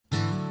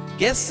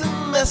Guess I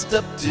messed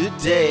up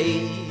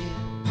today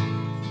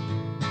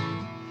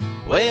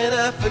when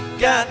I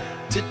forgot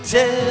to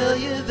tell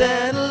you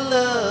that I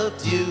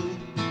loved you.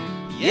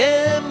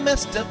 Yeah, I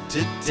messed up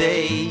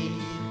today.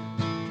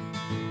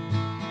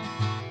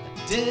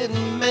 I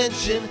didn't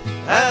mention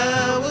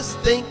I was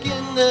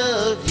thinking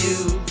of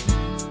you.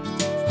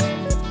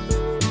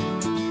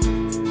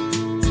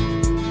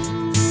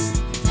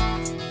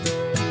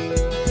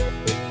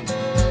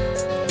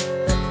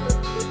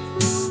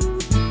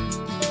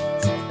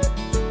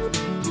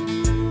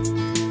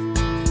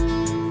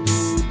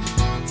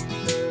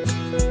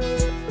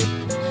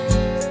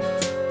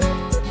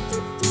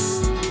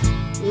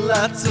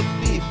 Lots of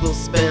people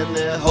spend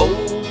their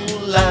whole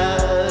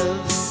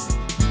lives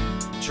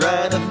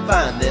trying to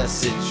find their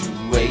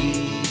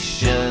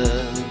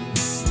situation,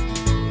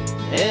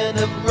 end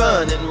up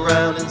running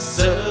round in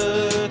circles,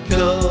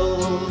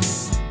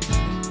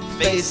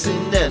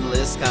 facing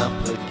endless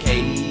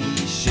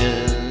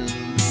complications.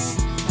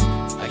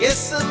 I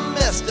guess I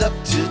messed up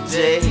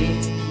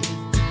today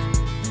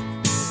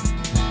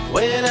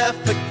when I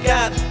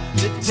forgot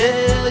to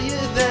tell you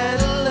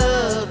that I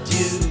loved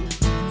you.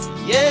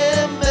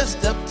 Yeah, I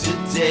messed up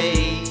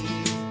today.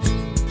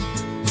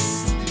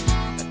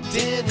 I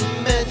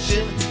didn't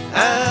mention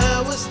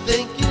I was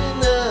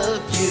thinking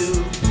of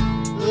you.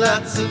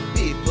 Lots of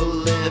people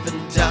live in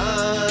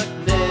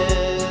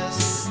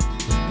darkness,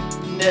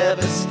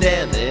 never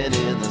standing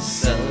in the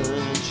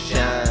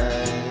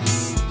sunshine.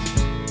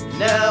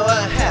 Now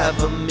I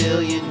have a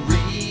million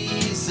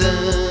reasons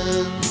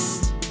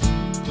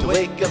to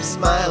wake up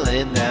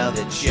smiling now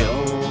that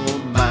you're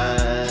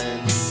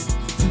mine.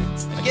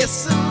 I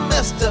guess I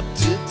messed up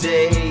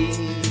today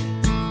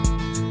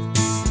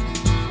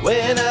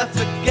when I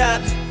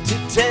forgot to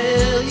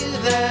tell you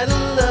that I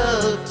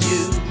loved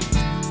you.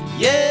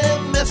 Yeah, I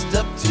messed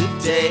up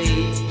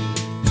today.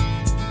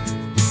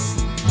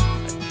 I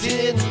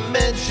didn't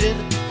mention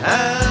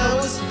I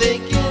was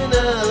thinking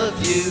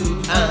of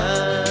you. I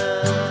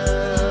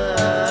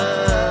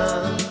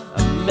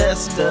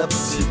messed up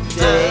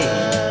today.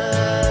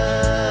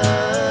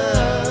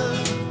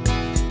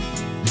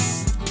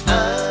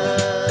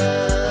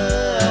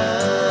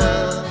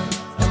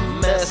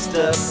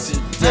 Up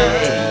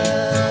today.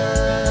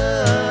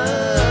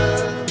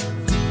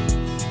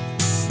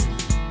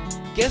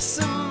 Guess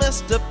I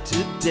messed up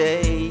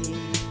today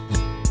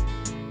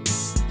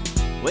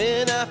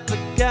when I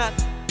forgot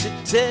to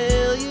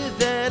tell you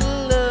that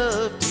I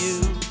loved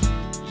you.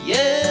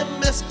 Yeah, I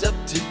messed up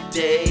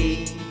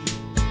today.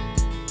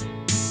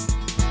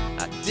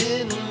 I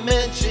didn't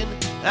mention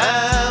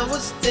I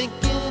was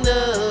thinking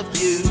of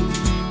you.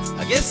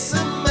 I guess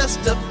I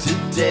messed up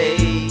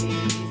today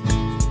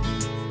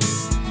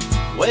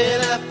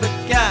when I forgot